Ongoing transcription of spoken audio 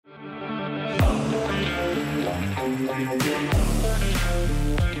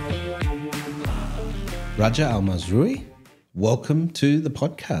Raja Al Mazrouei, welcome to the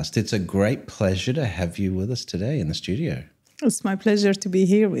podcast. It's a great pleasure to have you with us today in the studio. It's my pleasure to be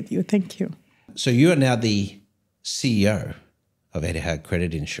here with you. Thank you. So you are now the CEO of Etihad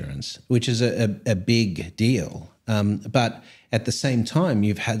Credit Insurance, which is a big deal. But at the same time,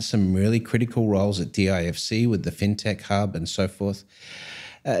 you've had some really critical roles at DIFC with the FinTech Hub and so forth.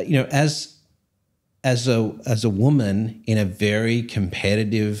 As a woman in a very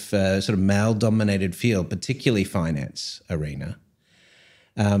competitive, sort of male-dominated field, particularly finance arena,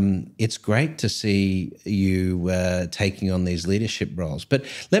 it's great to see you taking on these leadership roles. But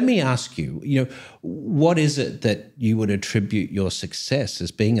let me ask you, what is it that you would attribute your success as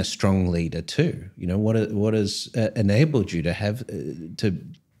being a strong leader to? What has enabled you to have to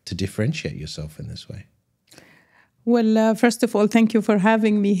differentiate yourself in this way? Well, first of all, thank you for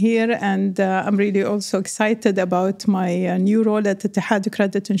having me here. And I'm really also excited about my new role at Etihad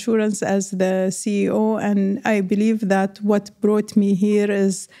Credit Insurance as the CEO. And I believe that what brought me here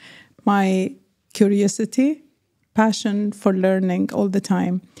is my curiosity, passion for learning all the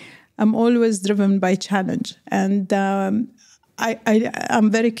time. I'm always driven by challenge. And I'm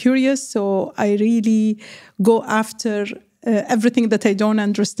very curious, so I really go after everything that I don't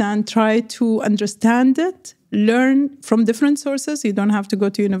understand, try to understand it, learn from different sources. You don't have to go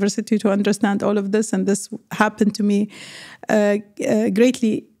to university to understand all of this. And this happened to me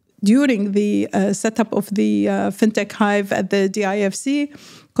greatly during the setup of the FinTech Hive at the DIFC,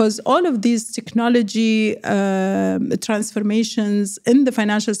 because all of these technology transformations in the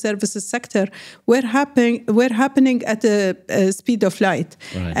financial services sector were happening at a speed of light.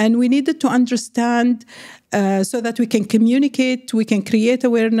 Right. And we needed to understand so that we can communicate, we can create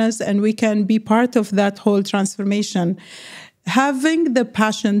awareness, and we can be part of that whole transformation. Having the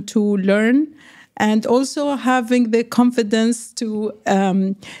passion to learn and also having the confidence to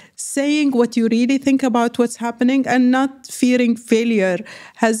saying what you really think about what's happening and not fearing failure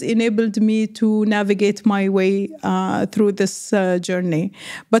has enabled me to navigate my way through this journey.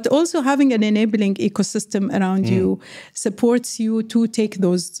 But also having an enabling ecosystem around you supports you to take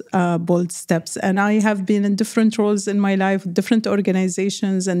those bold steps. And I have been in different roles in my life, different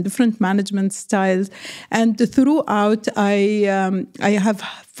organizations and different management styles. And throughout, I have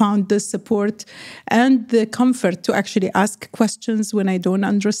found the support and the comfort to actually ask questions when I don't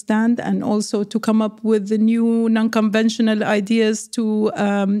understand, and also to come up with the new non-conventional ideas to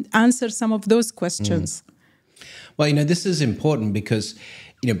answer some of those questions. Well, this is important because,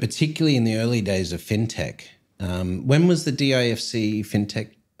 particularly in the early days of fintech, when was the DIFC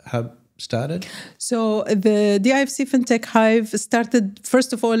FinTech Hub started? So the DIFC FinTech Hive started,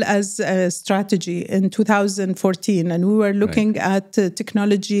 first of all, as a strategy in 2014. And we were looking at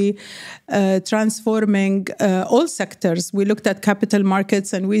technology transforming all sectors. We looked at capital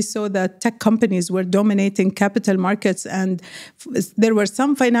markets and we saw that tech companies were dominating capital markets. And there were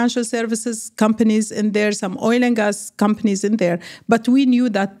some financial services companies in there, some oil and gas companies in there. But we knew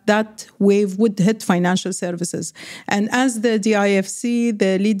that that wave would hit financial services. And as the DIFC,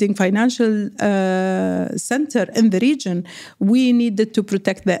 the leading financial center in the region, we needed to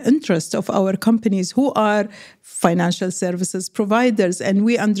protect the interest of our companies who are financial services providers. And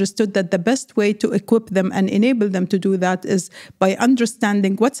we understood that the best way to equip them and enable them to do that is by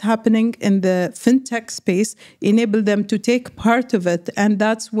understanding what's happening in the fintech space, enable them to take part of it. And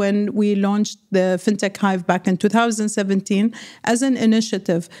that's when we launched the FinTech Hive back in 2017 as an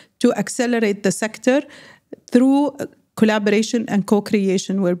initiative to accelerate the sector through collaboration and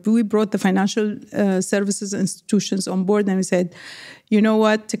co-creation, where we brought the financial services institutions on board and we said, you know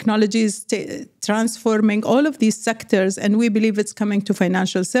what, technology is transforming all of these sectors and we believe it's coming to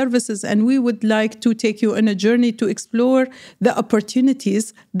financial services, and we would like to take you on a journey to explore the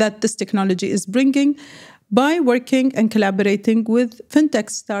opportunities that this technology is bringing by working and collaborating with fintech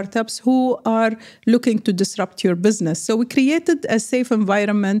startups who are looking to disrupt your business. So we created a safe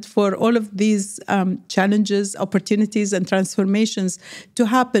environment for all of these challenges, opportunities, and transformations to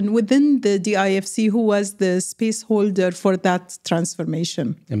happen within the DIFC, who was the space holder for that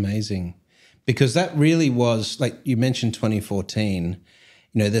transformation. Amazing. Because that really was, like you mentioned 2014,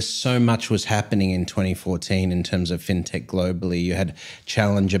 there's so much was happening in 2014 in terms of fintech globally. You had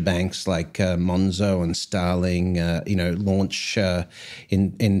challenger banks like Monzo and Starling, launch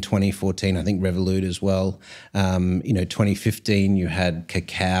in 2014. I think Revolut as well. 2015 you had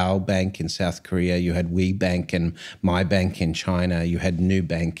Kakao Bank in South Korea. You had WeBank and MyBank in China. You had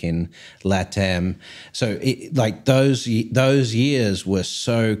Nubank in LATAM. So those years were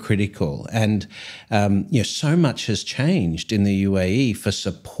so critical, and so much has changed in the UAE for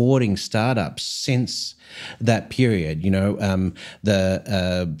supporting startups since that period.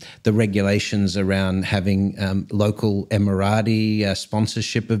 The regulations around having local Emirati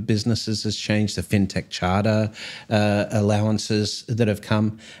sponsorship of businesses has changed. The fintech charter allowances that have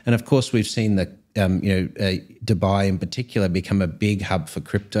come, and of course we've seen the Dubai in particular become a big hub for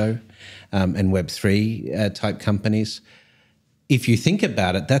crypto and Web3 type companies. If you think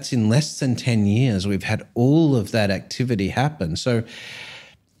about it, that's in less than 10 years we've had all of that activity happen. So,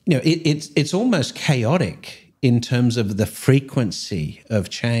 it's almost chaotic in terms of the frequency of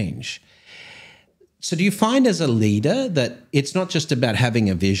change. So do you find as a leader that it's not just about having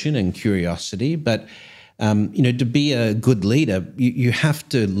a vision and curiosity, but to be a good leader, you have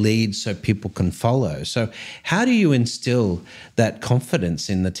to lead so people can follow. So how do you instill that confidence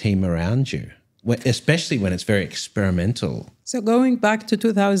in the team around you, especially when it's very experimental? So going back to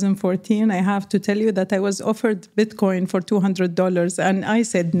 2014, I have to tell you that I was offered Bitcoin for $200 and I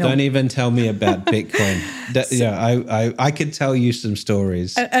said no. Don't even tell me about Bitcoin. I could tell you some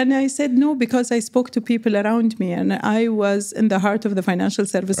stories. And I said no because I spoke to people around me and I was in the heart of the financial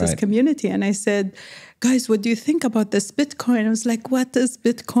services community. And I said, guys, what do you think about this Bitcoin? I was like, what is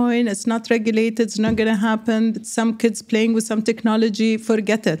Bitcoin? It's not regulated. It's not going to happen. It's some kids playing with some technology.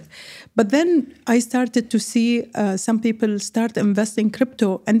 Forget it. But then I started to see some people start investing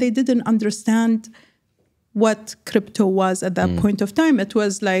crypto and they didn't understand what crypto was at that point of time. It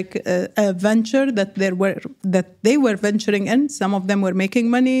was like a venture that they were venturing in. Some of them were making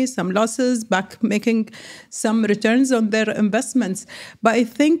money, some losses, back making some returns on their investments. But I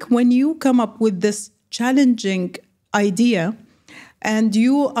think when you come up with this challenging idea and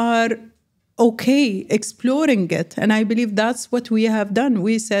you are okay exploring it, and I believe that's what we have done.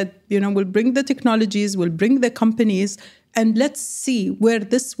 We said, we'll bring the technologies, we'll bring the companies, and let's see where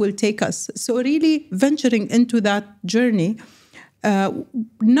this will take us. So really venturing into that journey,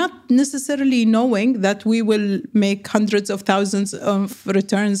 not necessarily knowing that we will make hundreds of thousands of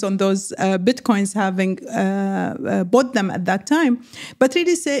returns on those Bitcoins, having bought them at that time, but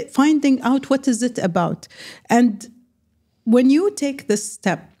really finding out what is it about. And when you take this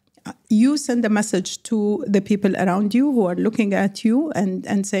step, you send a message to the people around you who are looking at you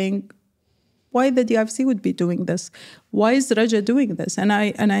and saying, why the DFC would be doing this? Why is Raja doing this? And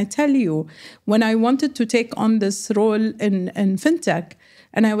I tell you, when I wanted to take on this role in fintech,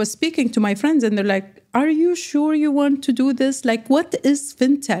 and I was speaking to my friends and they're like, are you sure you want to do this? Like, what is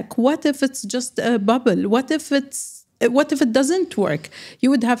fintech? What if it's just a bubble? What if it doesn't work? You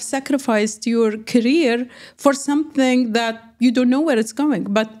would have sacrificed your career for something that you don't know where it's going.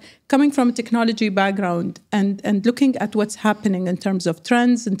 But coming from a technology background and looking at what's happening in terms of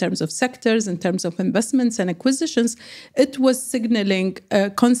trends, in terms of sectors, in terms of investments and acquisitions, it was signaling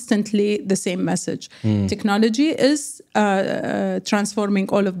constantly the same message. Technology is transforming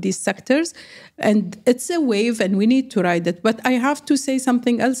all of these sectors, and it's a wave and we need to ride it. But I have to say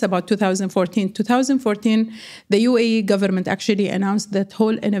something else about 2014. 2014, the UAE government actually announced that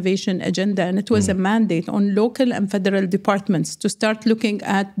whole innovation agenda, and it was a mandate on local and federal departments to start looking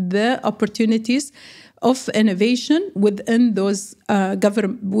at the opportunities of innovation within those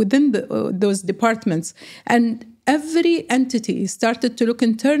those departments. And every entity started to look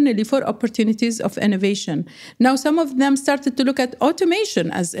internally for opportunities of innovation. Now, some of them started to look at automation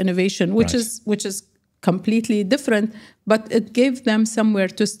as innovation, which is completely different, but it gave them somewhere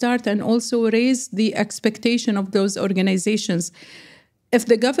to start and also raise the expectation of those organizations. If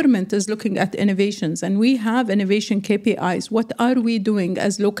the government is looking at innovations and we have innovation KPIs, what are we doing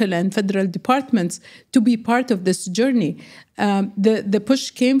as local and federal departments to be part of this journey? The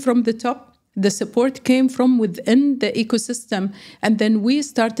push came from the top. The support came from within the ecosystem. And then we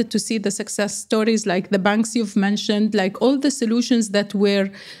started to see the success stories like the banks you've mentioned, like all the solutions that were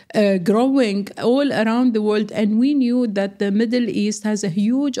growing all around the world. And we knew that the Middle East has a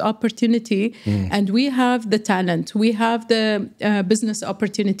huge opportunity and we have the talent, we have the business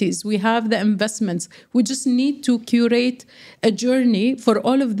opportunities, we have the investments. We just need to curate a journey for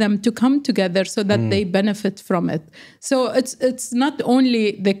all of them to come together so that they benefit from it. So it's not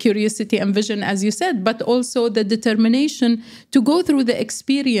only the curiosity and vision, as you said, but also the determination to go through the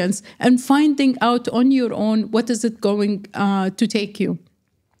experience and finding out on your own what is it going to take you.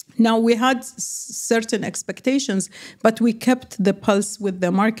 Now, we had certain expectations, but we kept the pulse with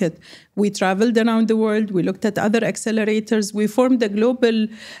the market. We traveled around the world. We looked at other accelerators. We formed a global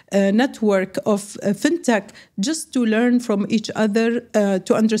network of fintech just to learn from each other,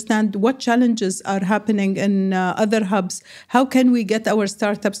 to understand what challenges are happening in other hubs. How can we get our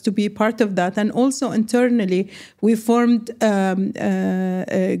startups to be part of that? And also internally, we formed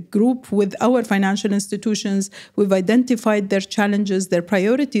a group with our financial institutions. We've identified their challenges, their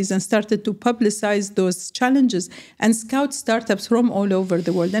priorities, and started to publicize those challenges and scout startups from all over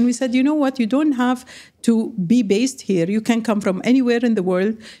the world. And we said, you know what, you don't have to be based here. You can come from anywhere in the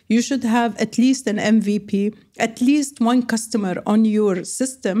world. You should have at least an MVP, at least one customer on your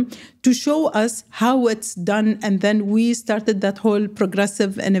system to show us how it's done. And then we started that whole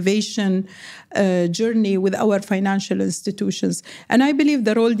progressive innovation journey with our financial institutions. And I believe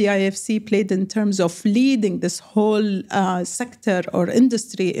the role the IFC played in terms of leading this whole sector or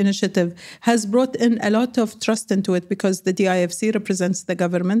industry initiative has brought in a lot of trust into it, because the DIFC represents the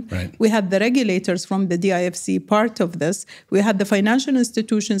government. Right. We had the regulators from the DIFC part of this. We had the financial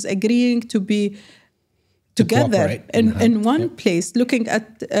institutions agreeing to be together in one place, looking at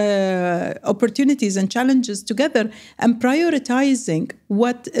opportunities and challenges together and prioritizing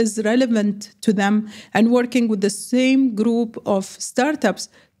what is relevant to them and working with the same group of startups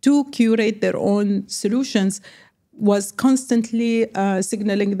to curate their own solutions, was constantly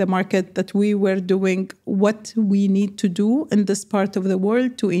signaling the market that we were doing what we need to do in this part of the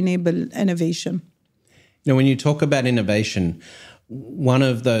world to enable innovation. Now, when you talk about innovation, one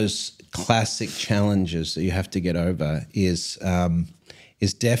of those classic challenges that you have to get over is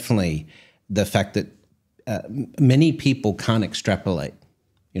definitely the fact that many people can't extrapolate,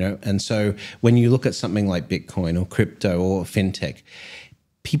 and so when you look at something like Bitcoin or crypto or fintech,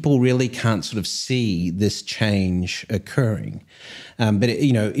 people really can't sort of see this change occurring. But,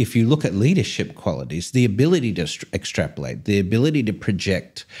 if you look at leadership qualities, the ability to extrapolate, the ability to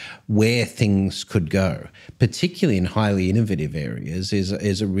project where things could go, particularly in highly innovative areas,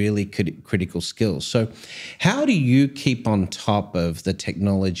 is a really critical skill. So how do you keep on top of the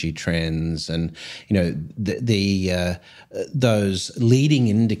technology trends and, those leading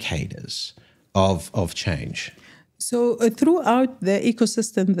indicators of change? So throughout the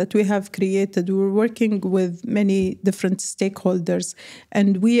ecosystem that we have created, we're working with many different stakeholders.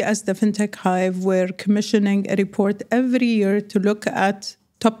 And we, as the FinTech Hive, we're commissioning a report every year to look at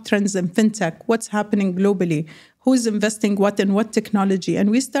top trends in FinTech, what's happening globally, who's investing what in what technology. And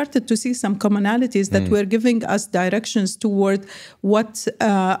we started to see some commonalities that were giving us directions toward what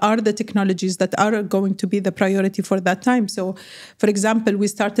are the technologies that are going to be the priority for that time. So, for example, we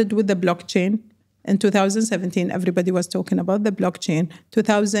started with the blockchain. In 2017, everybody was talking about the blockchain.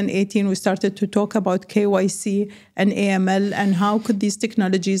 2018, we started to talk about KYC and AML and how could these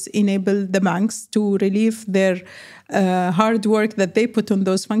technologies enable the banks to relieve their hard work that they put on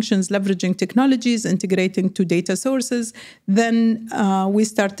those functions, leveraging technologies, integrating to data sources. Then we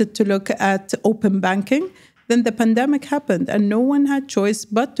started to look at open banking. Then the pandemic happened and no one had choice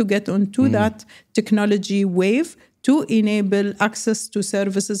but to get onto that technology wave to enable access to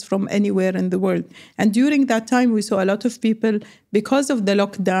services from anywhere in the world. And during that time, we saw a lot of people, because of the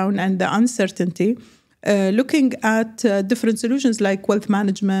lockdown and the uncertainty, looking at different solutions like wealth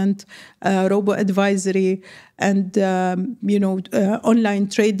management, robo-advisory, and online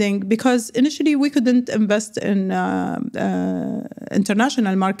trading, because initially we couldn't invest in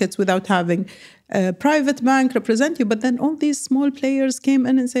international markets without having a private bank represent you. But then all these small players came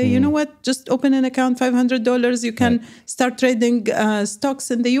in and say, you know what, just open an account, $500, you can start trading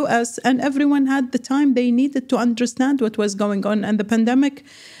stocks in the US. And everyone had the time they needed to understand what was going on. And the pandemic,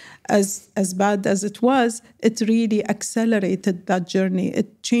 as bad as it was, it really accelerated that journey.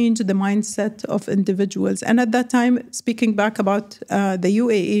 It changed the mindset of individuals. And at that time, speaking back about the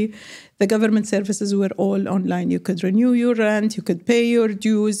UAE, the government services were all online. You could renew your rent, you could pay your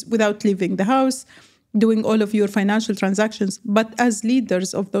dues without leaving the house, doing all of your financial transactions. But as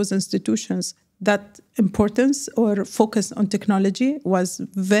leaders of those institutions, that importance or focus on technology was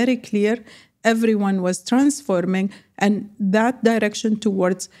very clear. Everyone was transforming, and that direction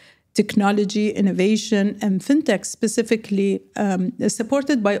towards technology, innovation, and fintech specifically,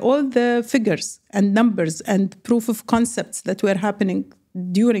 supported by all the figures and numbers and proof of concepts that were happening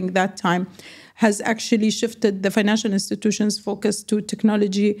during that time, has actually shifted the financial institutions' focus to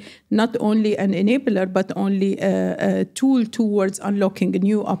technology, not only an enabler, but only a tool towards unlocking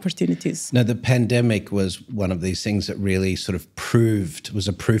new opportunities. Now, the pandemic was one of these things that really sort of was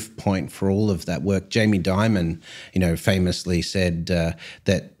a proof point for all of that work. Jamie Dimon, famously said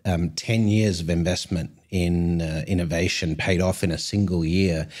that 10 years of investment in innovation paid off in a single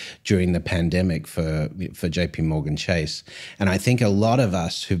year during the pandemic for JP Morgan Chase. And I think a lot of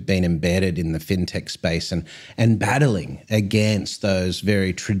us who've been embedded in the fintech space and battling against those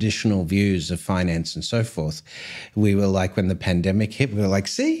very traditional views of finance and so forth, we were like, when the pandemic hit, we were like,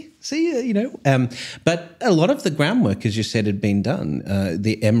 see, but a lot of the groundwork, as you said, had been done.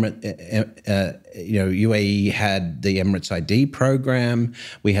 The UAE had the Emirates ID program.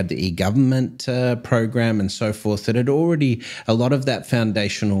 We had the e-government program and so forth. That had already, a lot of that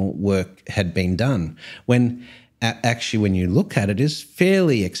foundational work had been done. When you look at it, is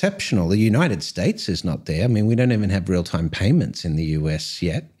fairly exceptional. The United States is not there. I mean, we don't even have real-time payments in the US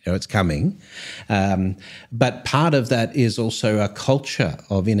yet. It's coming. But part of that is also a culture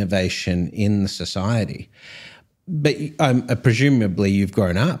of innovation in the society. But presumably you've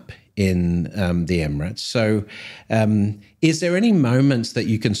grown up in the Emirates. So is there any moments that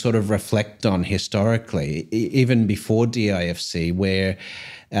you can sort of reflect on historically, even before DIFC, where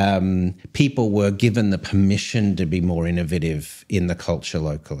people were given the permission to be more innovative in the culture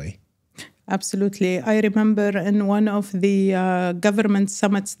locally? Absolutely. I remember in one of the government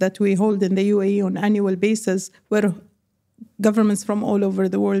summits that we hold in the UAE on an annual basis, where governments from all over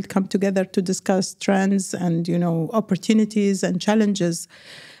the world come together to discuss trends and, opportunities and challenges.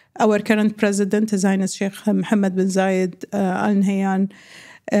 Our current president, His Highness Sheikh Mohammed bin Zayed Al Nahyan,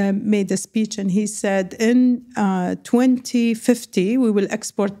 made a speech, and he said, in 2050, we will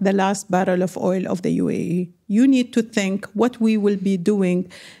export the last barrel of oil of the UAE. You need to think what we will be doing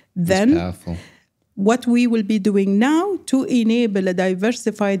then, what we will be doing now to enable a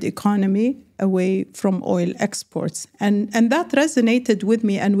diversified economy away from oil exports. And that resonated with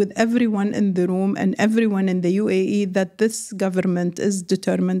me and with everyone in the room and everyone in the UAE, that this government is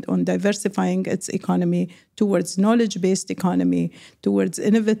determined on diversifying its economy towards knowledge-based economy, towards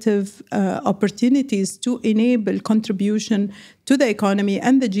innovative opportunities to enable contribution to the economy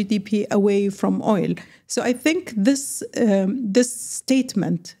and the GDP away from oil. So I think this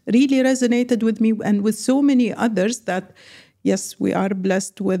statement really resonated with me and with so many others, that yes, we are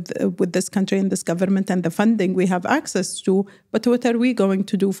blessed with this country and this government and the funding we have access to, but what are we going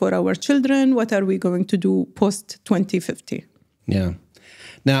to do for our children? What are we going to do post-2050? Yeah.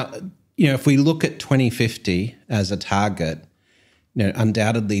 Now, if we look at 2050 as a target,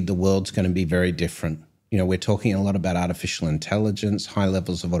 undoubtedly the world's going to be very different. We're talking a lot about artificial intelligence, high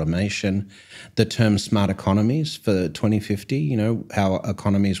levels of automation, the term smart economies for 2050, how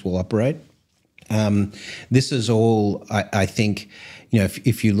economies will operate. This is all, I think,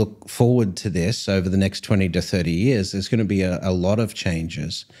 if you look forward to this over the next 20 to 30 years, there's going to be a lot of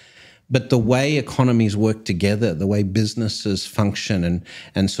changes. But the way economies work together, the way businesses function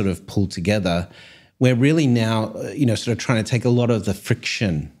and sort of pull together, we're really now, sort of trying to take a lot of the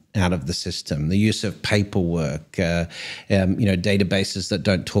friction out of the system, the use of paperwork, databases that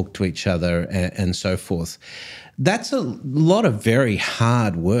don't talk to each other and so forth. That's a lot of very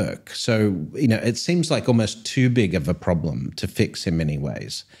hard work. So, it seems like almost too big of a problem to fix in many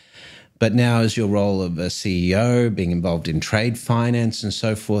ways. But now, as your role of a CEO, being involved in trade finance and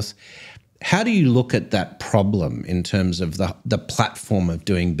so forth, how do you look at that problem in terms of the platform of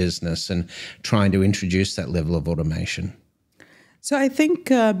doing business and trying to introduce that level of automation? So I think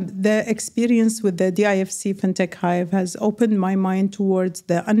the experience with the DIFC FinTech Hive has opened my mind towards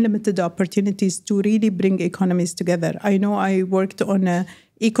the unlimited opportunities to really bring economies together. I know I worked on an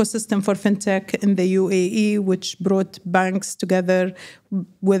ecosystem for FinTech in the UAE, which brought banks together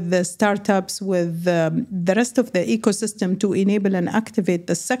with the startups, with the rest of the ecosystem to enable and activate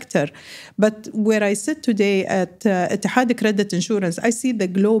the sector. But where I sit today at Etihad Credit Insurance, I see the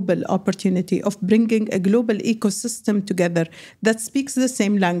global opportunity of bringing a global ecosystem together that speaks the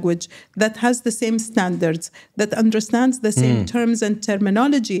same language, that has the same standards, that understands the same terms and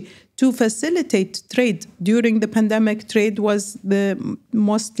terminology to facilitate trade. During the pandemic, trade was the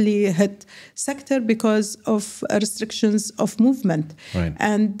mostly hit sector because of restrictions of movement. Right.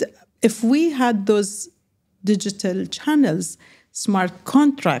 And if we had those digital channels, smart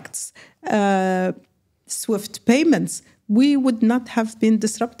contracts, swift payments, we would not have been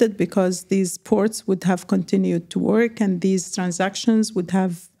disrupted because these ports would have continued to work and these transactions would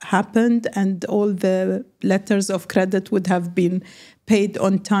have happened and all the letters of credit would have been paid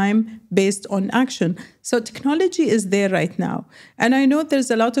on time based on action. So technology is there right now. And I know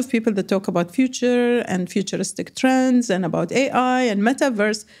there's a lot of people that talk about future and futuristic trends and about AI and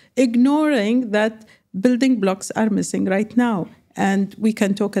metaverse, ignoring that building blocks are missing right now. And we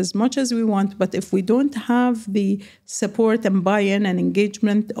can talk as much as we want, but if we don't have the support and buy-in and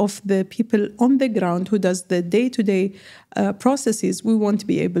engagement of the people on the ground who does the day-to-day processes, we won't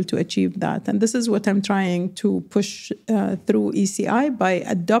be able to achieve that. And this is what I'm trying to push through ECI by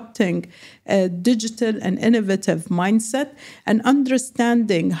adopting a digital and innovative mindset and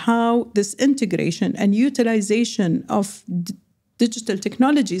understanding how this integration and utilization of digital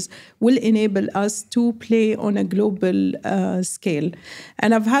technologies will enable us to play on a global scale.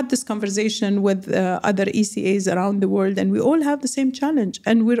 And I've had this conversation with other ECAs around the world, and we all have the same challenge,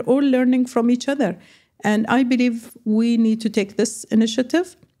 and we're all learning from each other. And I believe we need to take this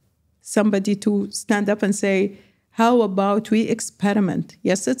initiative, somebody to stand up and say, how about we experiment?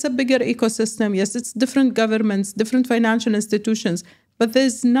 Yes, it's a bigger ecosystem. Yes, it's different governments, different financial institutions, but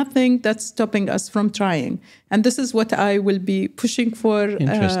there's nothing that's stopping us from trying. And this is what I will be pushing for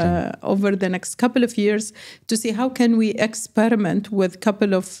over the next couple of years, to see how can we experiment with a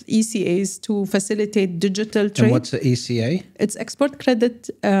couple of ECAs to facilitate digital trade. And what's the ECA? It's export credit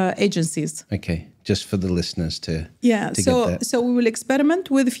agencies. Okay, just for the listeners to get that. So we will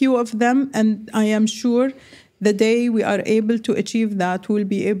experiment with a few of them, and I am sure the day we are able to achieve that, we'll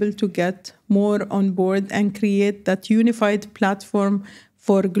be able to get more on board and create that unified platform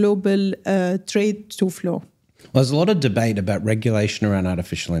for global trade to flow. Well, there's a lot of debate about regulation around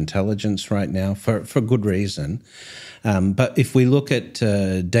artificial intelligence right now for good reason. But if we look at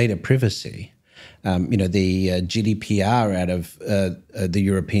data privacy, the GDPR out of the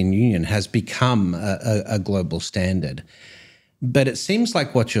European Union has become a global standard. But it seems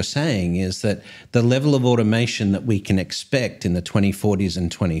like what you're saying is that the level of automation that we can expect in the 2040s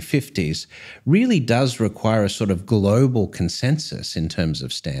and 2050s really does require a sort of global consensus in terms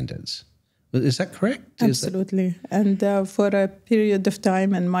of standards. Is that correct? Absolutely. And for a period of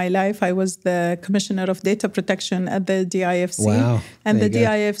time in my life, I was the Commissioner of Data Protection at the DIFC. Wow. And the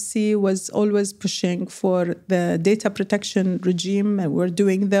DIFC was always pushing for the data protection regime. And we're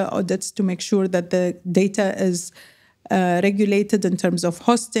doing the audits to make sure that the data is regulated in terms of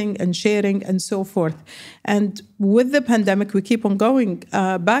hosting and sharing and so forth. And with the pandemic, we keep on going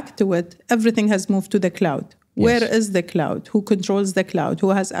back to it. Everything has moved to the cloud. Yes. Where is the cloud? Who controls the cloud? Who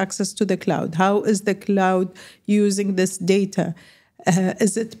has access to the cloud? How is the cloud using this data?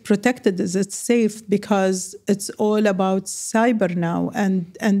 Is it protected? Is it safe? Because it's all about cyber now.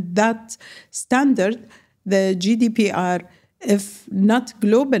 And that standard, the GDPR, if not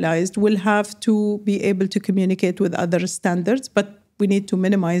globalized, will have to be able to communicate with other standards, but we need to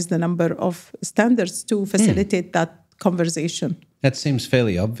minimize the number of standards to facilitate that conversation. That seems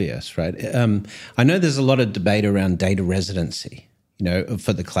fairly obvious, right? I know there's a lot of debate around data residency,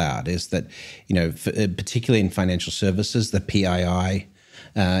 for the cloud, is that, particularly in financial services, the PII,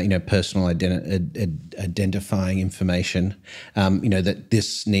 personal identifying information, that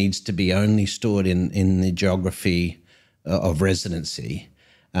this needs to be only stored in the geography of residency.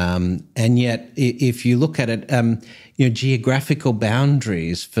 And yet, if you look at it, geographical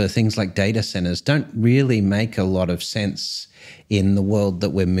boundaries for things like data centers don't really make a lot of sense in the world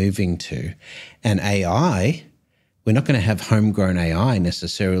that we're moving to. And AI, we're not going to have homegrown AI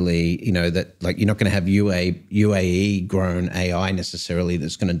necessarily, you're not going to have UAE grown AI necessarily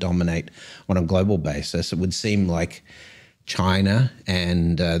that's going to dominate on a global basis. It would seem like China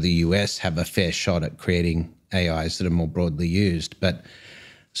and the US have a fair shot at creating AIs that are more broadly used. But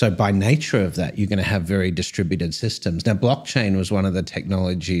so by nature of that, you're going to have very distributed systems. Now, blockchain was one of the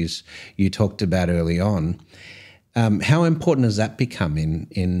technologies you talked about early on. How important has that become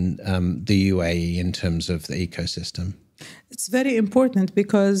in the UAE in terms of the ecosystem? It's very important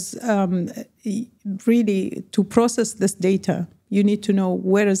because really to process this data, you need to know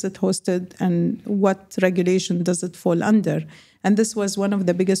where is it hosted and what regulation does it fall under. And this was one of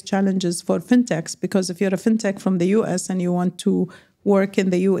the biggest challenges for fintechs, because if you're a fintech from the US and you want to work in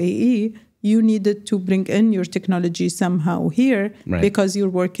the UAE, you needed to bring in your technology somehow here, right, because you're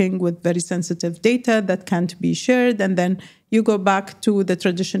working with very sensitive data that can't be shared. And then you go back to the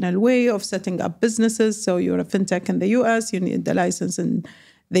traditional way of setting up businesses. So you're a fintech in the US, you need the license in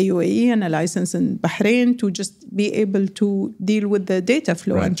the UAE and a license in Bahrain to just be able to deal with the data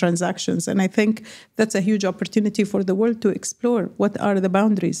flow, right, and transactions. And I think that's a huge opportunity for the world to explore. What are the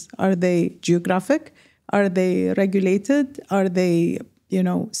boundaries? Are they geographic? Are they regulated? Are they,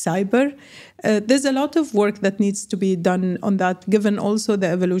 cyber? There's a lot of work that needs to be done on that, given also the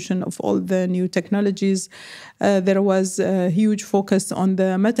evolution of all the new technologies. There was a huge focus on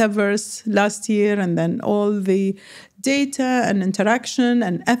the metaverse last year, and then all the data and interaction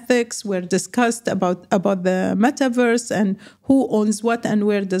and ethics were discussed about the metaverse and who owns what and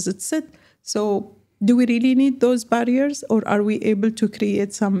where does it sit. So do we really need those barriers, or are we able to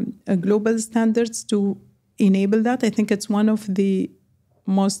create some global standards to enable that? I think it's one of the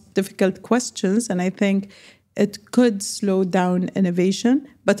most difficult questions, and I think it could slow down innovation,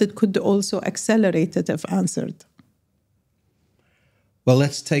 but it could also accelerate it if answered. Well,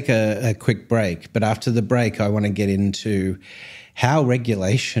 let's take a quick break. But after the break, I want to get into how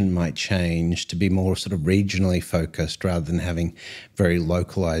regulation might change to be more sort of regionally focused rather than having very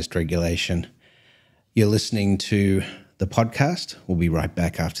localized regulation. You're listening to the podcast. We'll be right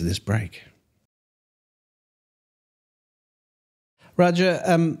back after this break.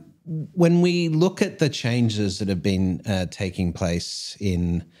 Raja, when we look at the changes that have been taking place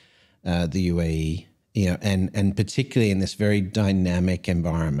in the UAE, and particularly in this very dynamic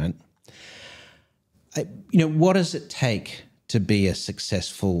environment, what does it take to be a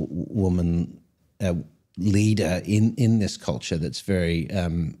successful woman leader in this culture that's very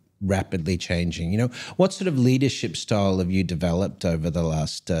rapidly changing? What sort of leadership style have you developed over the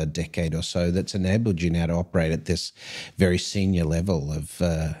last decade or so that's enabled you now to operate at this very senior level of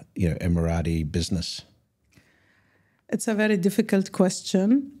Emirati business? It's a very difficult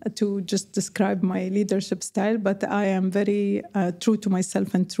question to just describe my leadership style, but I am very true to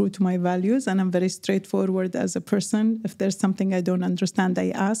myself and true to my values, and I'm very straightforward as a person. If there's something I don't understand, I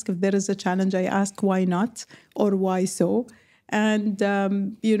ask. If there is a challenge, I ask why not or why so. And,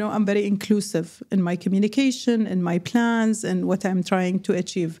 I'm very inclusive in my communication, in my plans, and what I'm trying to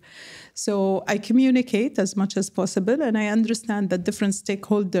achieve. So I communicate as much as possible, and I understand that different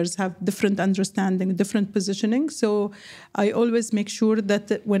stakeholders have different understanding, different positioning. So I always make sure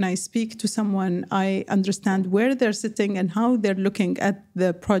that when I speak to someone, I understand where they're sitting and how they're looking at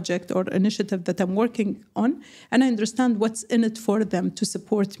the project or initiative that I'm working on, and I understand what's in it for them to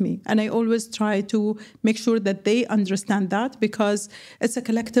support me. And I always try to make sure that they understand that, because it's a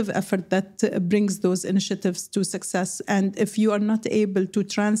collective effort that brings those initiatives to success. And if you are not able to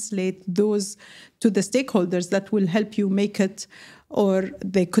translate those to the stakeholders that will help you make it, or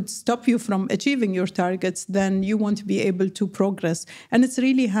they could stop you from achieving your targets, then you won't be able to progress. And it's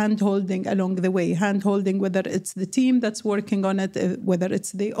really hand-holding along the way, hand-holding whether it's the team that's working on it, whether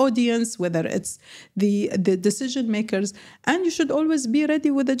it's the audience, whether it's the decision makers. And you should always be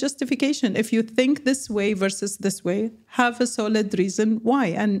ready with a justification. If you think this way versus this way, have a solid reason why.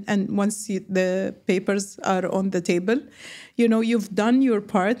 And once the papers are on the table, you've done your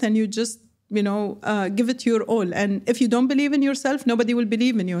part, and you just give it your all. And if you don't believe in yourself, nobody will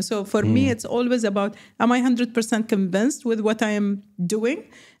believe in you. So for me, it's always about, am I 100% convinced with what I am doing?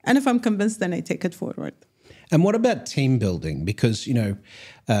 And if I'm convinced, then I take it forward. And what about team building? Because,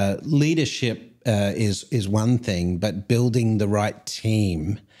 leadership is one thing, but building the right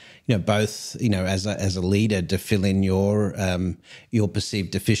team, both, as a leader to fill in your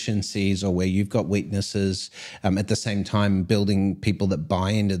perceived deficiencies or where you've got weaknesses, at the same time building people that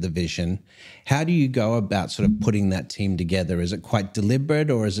buy into the vision. How do you go about sort of putting that team together? Is it quite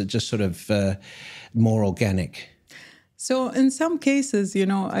deliberate, or is it just sort of more organic? So in some cases,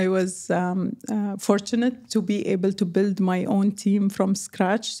 I was fortunate to be able to build my own team from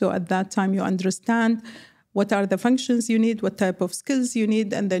scratch. So at that time, you understand what are the functions you need, what type of skills you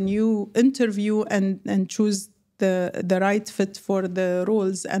need, and then you interview and choose the right fit for the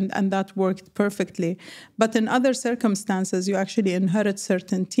roles, and that worked perfectly. But in other circumstances, you actually inherit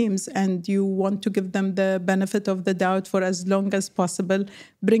certain teams, and you want to give them the benefit of the doubt for as long as possible,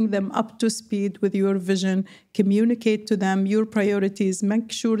 bring them up to speed with your vision, communicate to them your priorities, make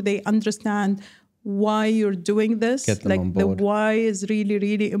sure they understand why you're doing this. Get them on board. The why is really,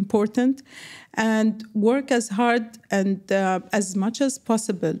 really important, and work as hard and as much as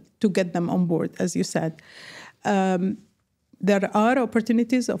possible to get them on board, as you said. There are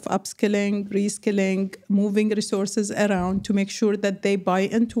opportunities of upskilling, reskilling, moving resources around to make sure that they buy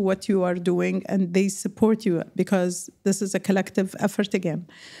into what you are doing and they support you, because this is a collective effort again.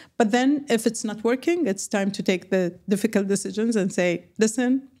 But then if it's not working, it's time to take the difficult decisions and say,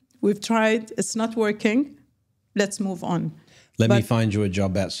 listen, we've tried, it's not working, let's move on. Let me find you a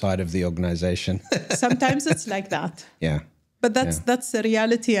job outside of the organization. Sometimes it's like that. Yeah. But that's the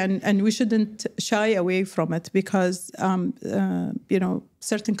reality, and we shouldn't shy away from it, because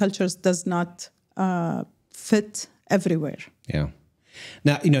certain cultures does not fit everywhere. Yeah.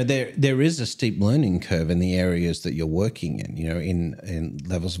 Now, there is a steep learning curve in the areas that you're working in, in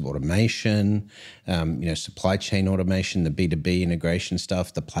levels of automation, supply chain automation, the B2B integration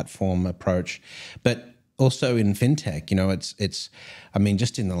stuff, the platform approach, but also in fintech,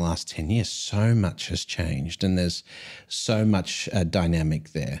 just in the last 10 years, so much has changed, and there's so much dynamic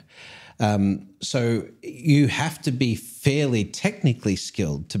there. So you have to be fairly technically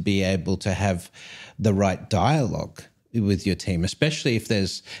skilled to be able to have the right dialogue with your team, especially if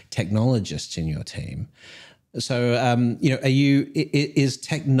there's technologists in your team. So, is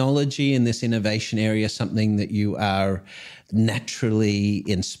technology in this innovation area something that you are naturally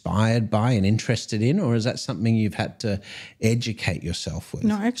inspired by and interested in, or is that something you've had to educate yourself with?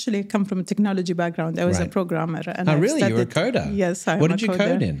 No, actually, I come from a technology background. I was a programmer. And really? You were a coder? Yes, I am. What did you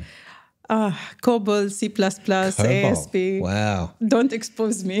code in? COBOL, C++, ASP. Wow. Don't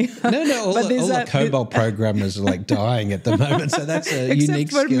expose me. No, all the COBOL programmers are like dying at the moment, so that's a unique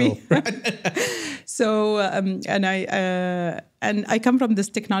skill. Me. Right? So, and I come from this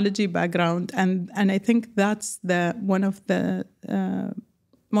technology background, and I think that's one of the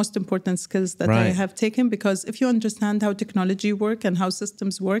most important skills that I have taken, because if you understand how technology work and how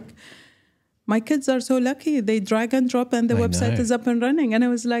systems work, my kids are so lucky. They drag and drop and the website is up and running. And I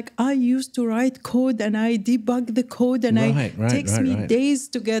was like, I used to write code and I debug the code and it takes me days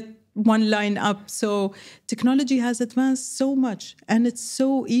to get one line up. So technology has advanced so much and it's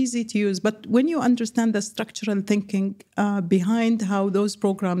so easy to use. But when you understand the structural thinking behind how those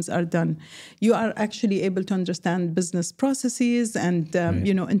programs are done, you are actually able to understand business processes and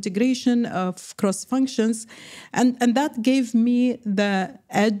integration of cross functions. And that gave me the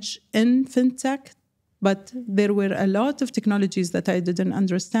edge in fintech. But there were a lot of technologies that I didn't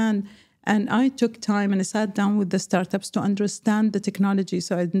understand. And I took time and I sat down with the startups to understand the technology.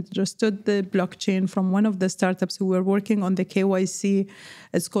 So I understood the blockchain from one of the startups who were working on the KYC.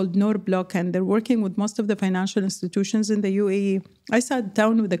 It's called NorBlock, and they're working with most of the financial institutions in the UAE. I sat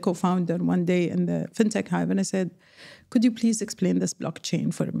down with the co-founder one day in the FinTech Hive and I said, could you please explain this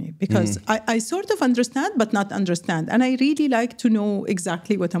blockchain for me? Because I sort of understand, but not understand. And I really like to know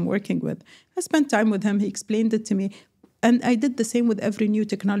exactly what I'm working with. I spent time with him. He explained it to me. And I did the same with every new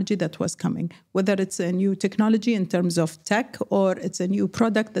technology that was coming, whether it's a new technology in terms of tech or it's a new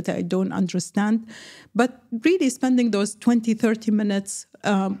product that I don't understand. But really spending those 20, 30 minutes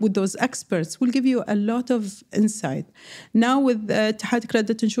with those experts will give you a lot of insight. Now with Etihad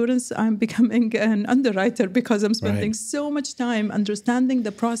Credit Insurance, I'm becoming an underwriter because I'm spending so much time understanding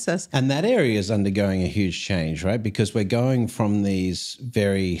the process. And that area is undergoing a huge change, right? Because we're going from these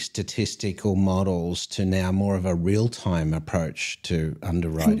very statistical models to now more of a real-time approach to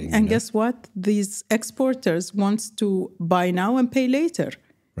underwriting. And guess what? These exporters want to buy now and pay later.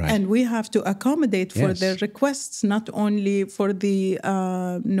 Right. And we have to accommodate for their requests, not only for the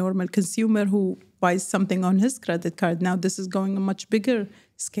normal consumer who buys something on his credit card. Now this is going a much bigger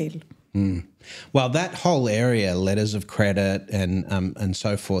scale. Well, that whole area, letters of credit and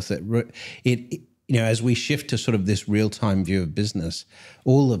so forth, it as we shift to sort of this real-time view of business,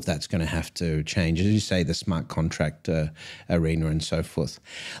 all of that's going to have to change. As you say, the smart contract arena and so forth.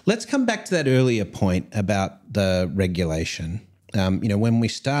 Let's come back to that earlier point about the regulation. When we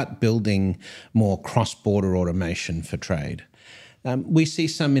start building more cross-border automation for trade, we see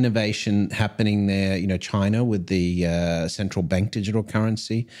some innovation happening there. China with the central bank digital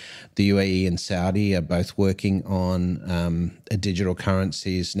currency, the UAE and Saudi are both working on digital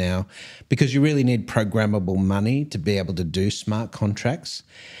currencies now, because you really need programmable money to be able to do smart contracts.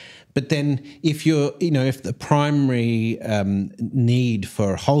 But then if the primary need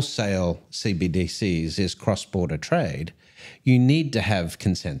for wholesale CBDCs is cross-border trade, you need to have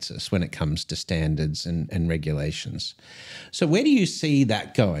consensus when it comes to standards and regulations. So where do you see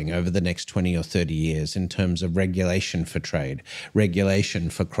that going over the next 20 or 30 years in terms of regulation for trade, regulation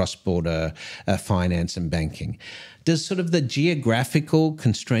for cross-border finance and banking? Does sort of the geographical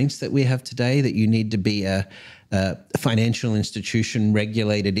constraints that we have today, that you need to be a financial institution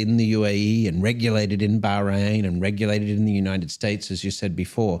regulated in the UAE and regulated in Bahrain and regulated in the United States, as you said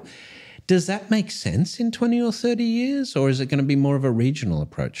before, does that make sense in 20 or 30 years, or is it going to be more of a regional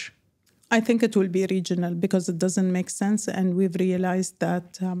approach? I think it will be regional because it doesn't make sense. And we've realized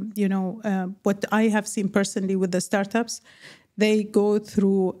that, what I have seen personally with the startups, they go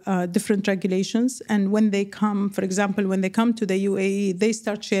through different regulations. And when they come, for example, when they come to the UAE, they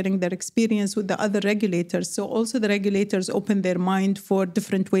start sharing their experience with the other regulators. So also the regulators open their mind for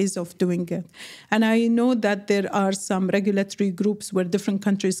different ways of doing it. And I know that there are some regulatory groups where different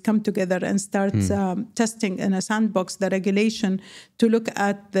countries come together and start testing in a sandbox the regulation to look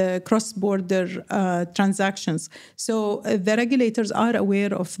at the cross-border transactions. So the regulators are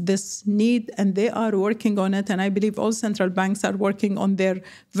aware of this need and they are working on it. And I believe all central banks are working on their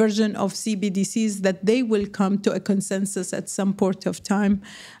version of CBDCs, that they will come to a consensus at some point of time,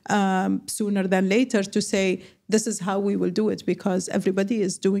 sooner than later, to say this is how we will do it, because everybody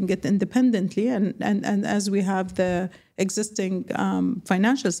is doing it independently. And as we have the existing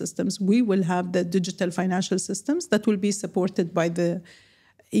financial systems, we will have the digital financial systems that will be supported by the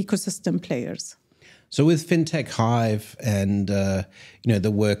ecosystem players. So with FinTech Hive and,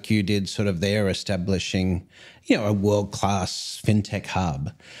 the work you did sort of there establishing, a world-class FinTech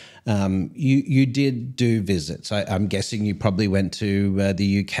hub, you did do visits. I'm guessing you probably went to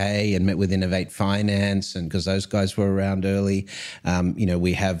the UK and met with Innovate Finance, and because those guys were around early.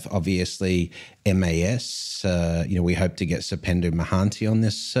 We have obviously MAS. We hope to get Sapendu Mahanti on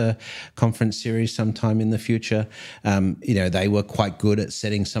this conference series sometime in the future. They were quite good at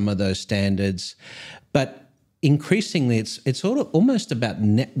setting some of those standards. But increasingly, it's sort of almost about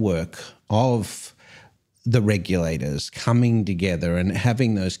network of the regulators coming together and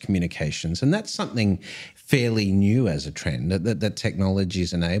having those communications. And that's something fairly new as a trend that technology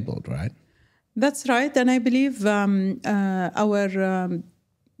is enabled, right? That's right. And I believe our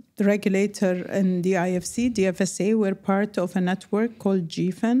regulator in the IFC, DFSA, were part of a network called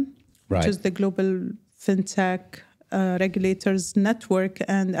GFIN, which is the Global FinTech Regulators Network.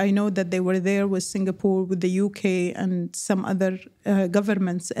 And I know that they were there with Singapore, with the UK, and some other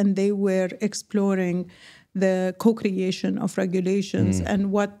governments, and they were exploring the co-creation of regulations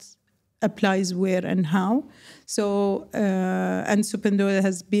and what applies where and how. So, and Sapendu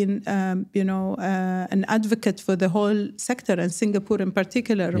has been, an advocate for the whole sector, and Singapore in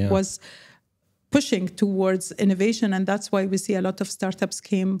particular was pushing towards innovation, and that's why we see a lot of startups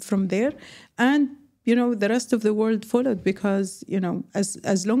came from there. And the rest of the world followed, because,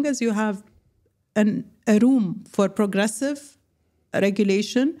 as long as you have a room for progressive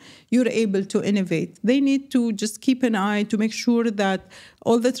regulation, you're able to innovate. They need to just keep an eye to make sure that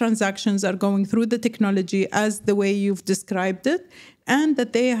all the transactions are going through the technology as the way you've described it, and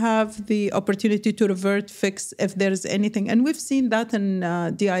that they have the opportunity to revert, fix if there's anything. And we've seen that in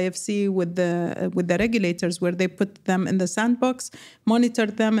DIFC with the regulators, where they put them in the sandbox, monitor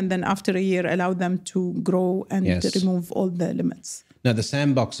them, and then after a year allow them to grow and remove all the limits. Now, the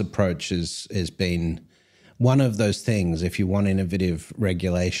sandbox approach has been one of those things. If you want innovative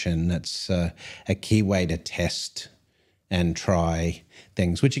regulation, that's a key way to test and try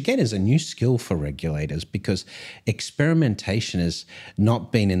things, which again is a new skill for regulators, because experimentation has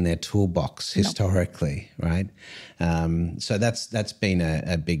not been in their toolbox historically, right? So that's been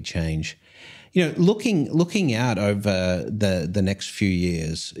a big change. Looking out over the next few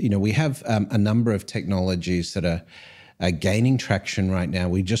years, we have a number of technologies that are gaining traction right now.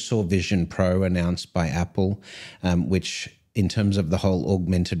 We just saw Vision Pro announced by Apple, which in terms of the whole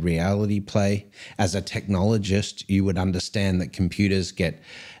augmented reality play, as a technologist, you would understand that computers get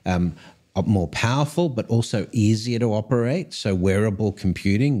more powerful, but also easier to operate. So wearable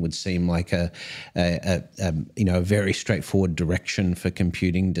computing would seem like a very straightforward direction for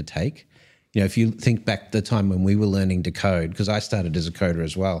computing to take. If you think back to the time when we were learning to code, because I started as a coder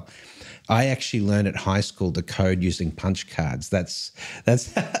as well, I actually learned at high school to code using punch cards. That's the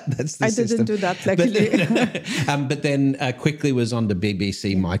system. I didn't do that, luckily. But then quickly was on to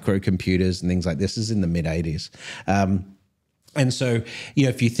BBC microcomputers and things like this. This is in the mid-'80s. And so,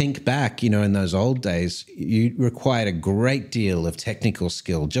 if you think back, in those old days, you required a great deal of technical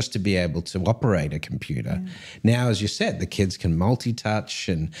skill just to be able to operate a computer. Yeah. Now, as you said, the kids can multi-touch,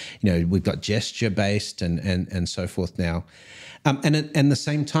 and, we've got gesture-based and so forth now. And at the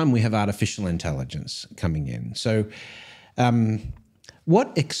same time, we have artificial intelligence coming in. So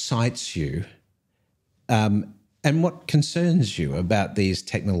what excites you and what concerns you about these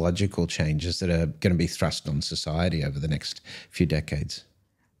technological changes that are going to be thrust on society over the next few decades?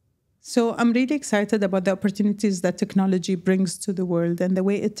 So I'm really excited about the opportunities that technology brings to the world and the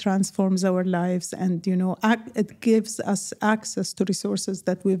way it transforms our lives. And, it gives us access to resources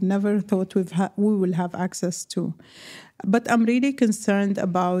that we've never thought we will have access to. But I'm really concerned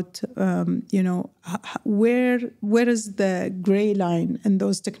about, where is the gray line in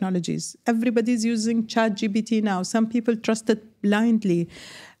those technologies? Everybody's using ChatGPT now. Some people trust it blindly.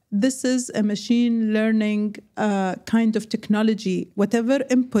 This is a machine learning kind of technology. Whatever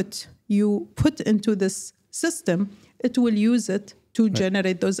input you put into this system, it will use it to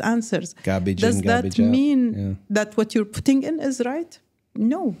generate those answers. Garbage Does in, garbage that out. mean that what you're putting in is right?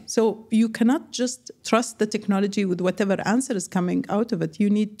 No. So you cannot just trust the technology with whatever answer is coming out of it. You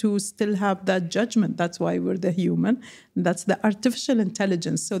need to still have that judgment. That's why we're the human. That's the artificial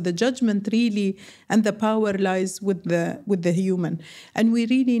intelligence. So the judgment really and the power lies with the human. And we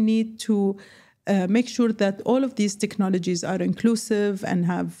really need to make sure that all of these technologies are inclusive and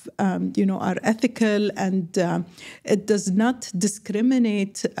have, are ethical, and it does not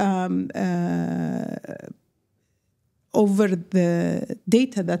discriminate over the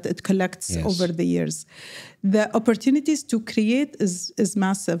data that it collects over the years. The opportunities to create is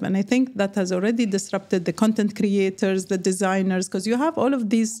massive. And I think that has already disrupted the content creators, the designers, because you have all of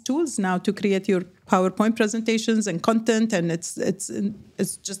these tools now to create your PowerPoint presentations and content, and it's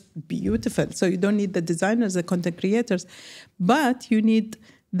just beautiful. So you don't need the designers, the content creators, but you need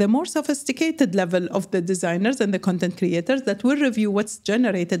the more sophisticated level of the designers and the content creators that will review what's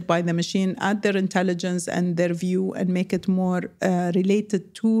generated by the machine, add their intelligence and their view, and make it more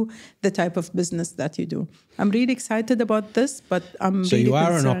related to the type of business that you do. I'm really excited about this, but I'm so really you are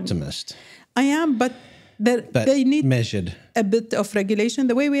concerned. an optimist. I am, but they need measured a bit of regulation.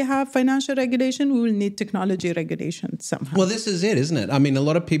 The way we have financial regulation, we will need technology regulation somehow. Well, this is it, isn't it? I mean, a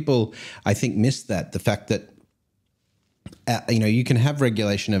lot of people, I think, miss that, the fact that you can have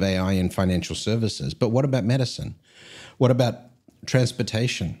regulation of AI in financial services, but what about medicine? What about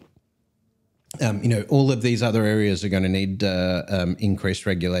transportation? All of these other areas are going to need increased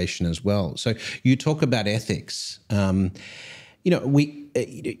regulation as well. So you talk about ethics. We're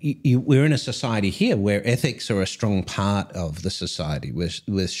in a society here where ethics are a strong part of the society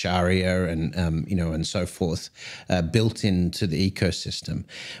with Sharia and so forth built into the ecosystem,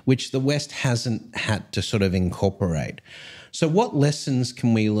 which the West hasn't had to sort of incorporate. So what lessons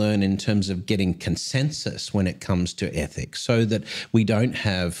can we learn in terms of getting consensus when it comes to ethics so that we don't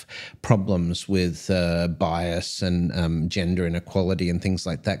have problems with bias and gender inequality and things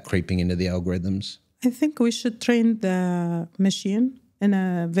like that creeping into the algorithms? I think we should train the machine in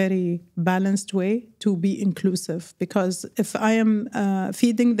a very balanced way to be inclusive. Because if I am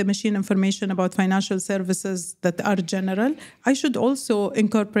feeding the machine information about financial services that are general, I should also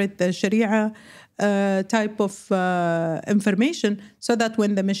incorporate the Sharia type of information so that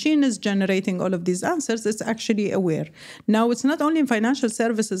when the machine is generating all of these answers, it's actually aware. Now, it's not only in financial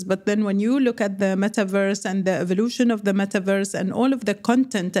services, but then when you look at the metaverse and the evolution of the metaverse and all of the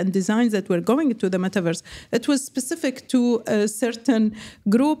content and designs that were going to the metaverse, it was specific to a certain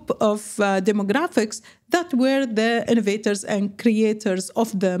group of demographics that were the innovators and creators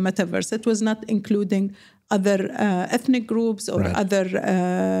of the metaverse. It was not including other ethnic groups or other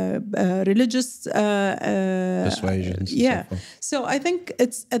religious persuasions. Yeah. So I think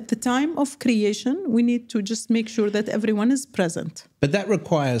it's at the time of creation, we need to just make sure that everyone is present. But that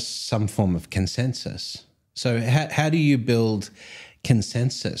requires some form of consensus. So how do you build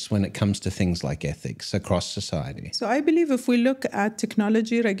consensus when it comes to things like ethics across society? So I believe if we look at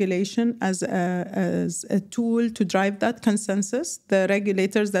technology regulation as a tool to drive that consensus, the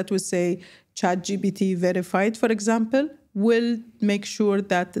regulators that would say ChatGPT verified, for example, will make sure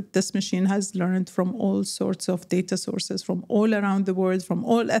that this machine has learned from all sorts of data sources from all around the world, from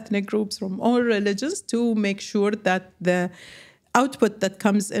all ethnic groups, from all religions, to make sure that the output that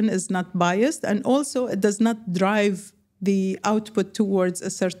comes in is not biased, and also it does not drive the output towards a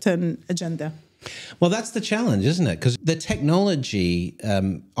certain agenda. Well, that's the challenge, isn't it? Because the technology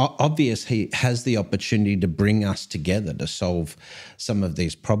obviously has the opportunity to bring us together to solve some of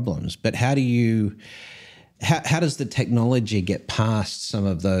these problems. But how does the technology get past some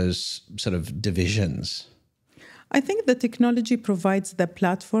of those sort of divisions? I think the technology provides the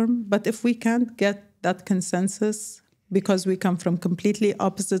platform, but if we can't get that consensus because we come from completely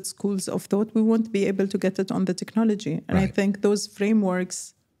opposite schools of thought, we won't be able to get it on the technology. And I think those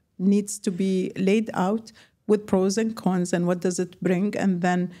frameworks needs to be laid out with pros and cons and what does it bring. And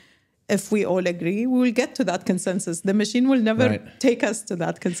then if we all agree, we will get to that consensus. The machine will never take us to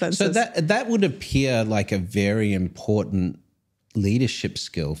that consensus. So that would appear like a very important leadership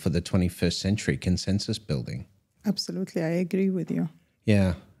skill for the 21st century, consensus building. Absolutely. I agree with you.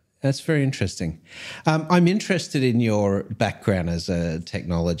 Yeah. That's very interesting. I'm interested in your background as a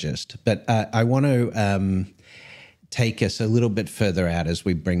technologist, but I want to take us a little bit further out as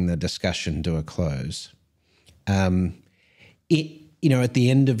we bring the discussion to a close. At the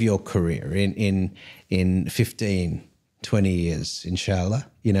end of your career, in 15, 20 years, inshallah,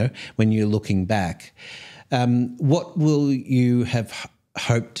 when you're looking back, what will you have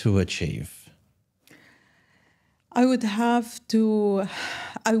hoped to achieve? I would love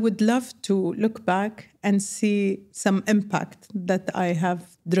to look back and see some impact that I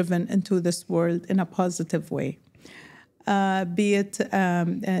have driven into this world in a positive way. Be it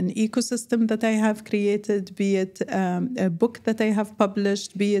an ecosystem that I have created, be it a book that I have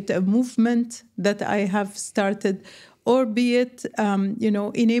published, be it a movement that I have started, or be it,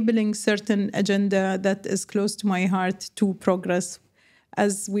 enabling certain agenda that is close to my heart to progress.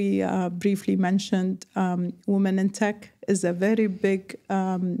 As we briefly mentioned, women in tech is a very big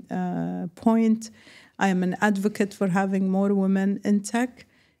point. I am an advocate for having more women in tech.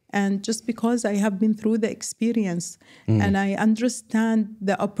 And just because I have been through the experience and I understand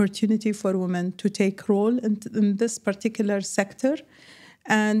the opportunity for women to take role in this particular sector,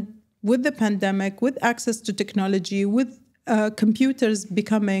 and with the pandemic, with access to technology, with computers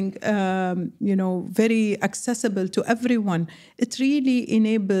becoming, very accessible to everyone, it really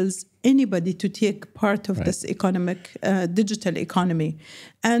enables anybody to take part of this economic, digital economy.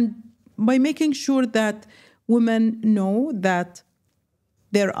 And by making sure that women know that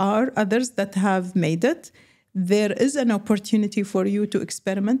there are others that have made it, there is an opportunity for you to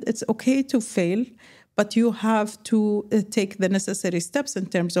experiment. It's okay to fail, but you have to take the necessary steps in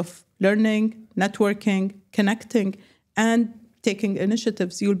terms of learning, networking, connecting, and taking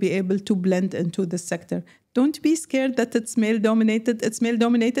initiatives. You'll be able to blend into the sector. Don't be scared that it's male-dominated. It's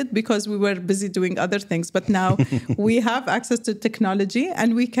male-dominated because we were busy doing other things. But now we have access to technology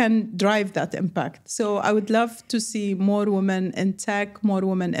and we can drive that impact. So I would love to see more women in tech, more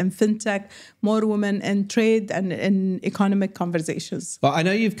women in fintech, more women in trade and in economic conversations. Well, I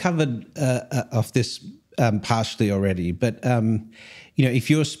know you've covered off this partially already, but if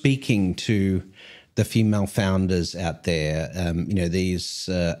you're speaking to the female founders out there, these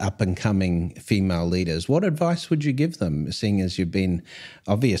up-and-coming female leaders, what advice would you give them, seeing as you've been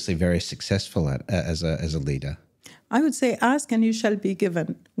obviously very successful as a leader? I would say ask and you shall be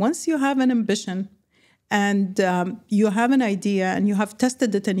given. Once you have an ambition and you have an idea and you have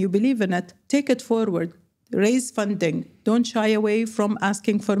tested it and you believe in it, take it forward. Raise funding. Don't shy away from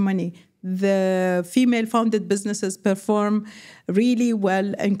asking for money. The female-founded businesses perform really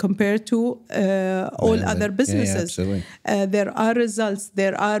well and compared to all other businesses. Yeah, absolutely. There are results.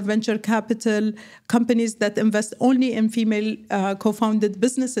 There are venture capital companies that invest only in female co-founded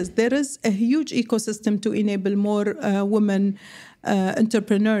businesses. There is a huge ecosystem to enable more women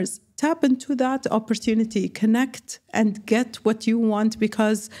entrepreneurs. Tap into that opportunity, connect and get what you want,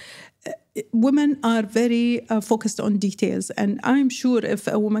 because women are very focused on details. And I'm sure if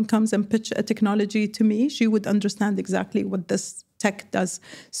a woman comes and pitch a technology to me, she would understand exactly what this tech does.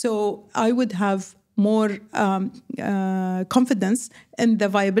 So I would have more confidence in the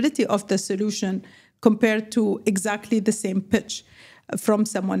viability of the solution compared to exactly the same pitch from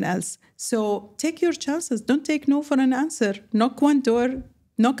someone else. So take your chances. Don't take no for an answer. Knock one door,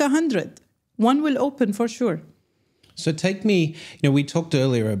 knock 100. One will open for sure. So take me, we talked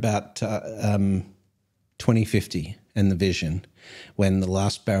earlier about 2050 and the vision when the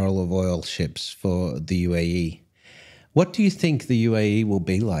last barrel of oil ships for the UAE. What do you think the UAE will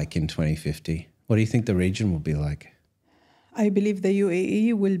be like in 2050? What do you think the region will be like? I believe the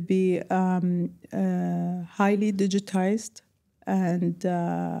UAE will be highly digitized and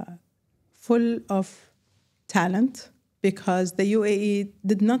full of talent, because the UAE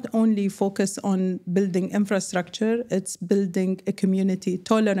did not only focus on building infrastructure, it's building a community,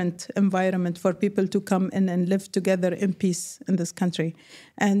 tolerant environment for people to come in and live together in peace in this country.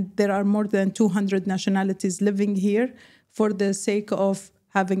 And there are more than 200 nationalities living here for the sake of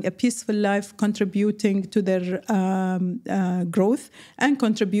having a peaceful life, contributing to their growth and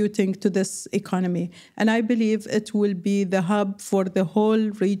contributing to this economy. And I believe it will be the hub for the whole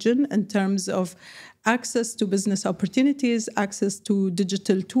region in terms of access to business opportunities, access to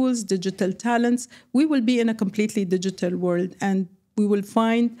digital tools, digital talents. We will be in a completely digital world, and we will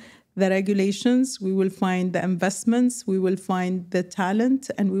find the regulations, we will find the investments, we will find the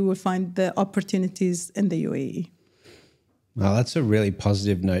talent, and we will find the opportunities in the UAE. Well, that's a really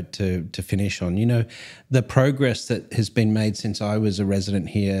positive note to finish on. The progress that has been made since I was a resident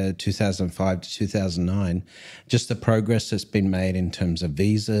here, 2005 to 2009, just the progress that's been made in terms of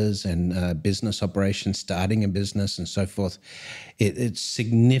visas and business operations, starting a business and so forth, it's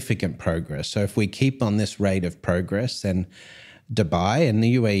significant progress. So if we keep on this rate of progress, then Dubai and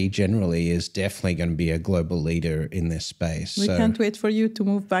the UAE generally is definitely going to be a global leader in this space. We can't wait for you to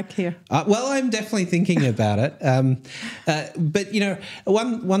move back here. Well, I'm definitely thinking about it. But,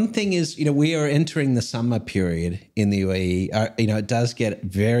 one thing is, we are entering the summer period in the UAE. It does get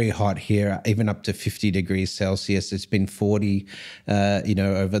very hot here, even up to 50 degrees Celsius. It's been 40,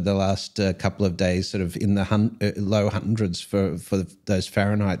 over the last couple of days, sort of in the low hundreds for those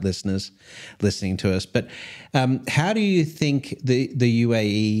Fahrenheit listeners listening to us. But how do you think the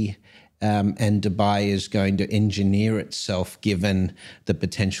UAE and Dubai is going to engineer itself given the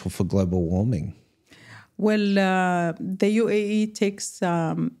potential for global warming? Well, the UAE takes,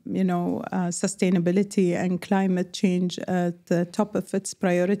 sustainability and climate change at the top of its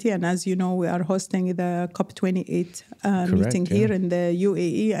priority. And as you know, we are hosting the COP28 meeting here in the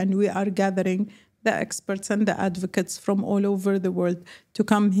UAE, and we are gathering the experts and the advocates from all over the world to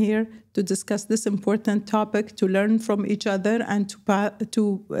come here to discuss this important topic, to learn from each other, and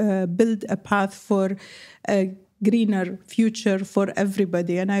to build a path for a greener future for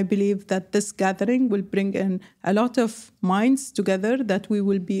everybody. And I believe that this gathering will bring in a lot of minds together, that we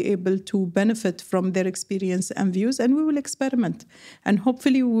will be able to benefit from their experience and views, and we will experiment. And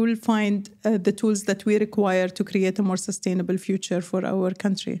hopefully we will find the tools that we require to create a more sustainable future for our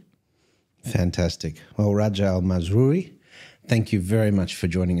country. Fantastic. Well, Raja Al Mazrouei, thank you very much for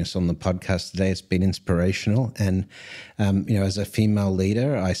joining us on the podcast today. It's been inspirational. And, as a female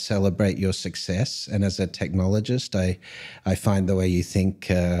leader, I celebrate your success. And as a technologist, I find the way you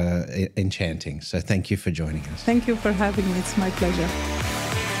think enchanting. So thank you for joining us. Thank you for having me. It's my pleasure.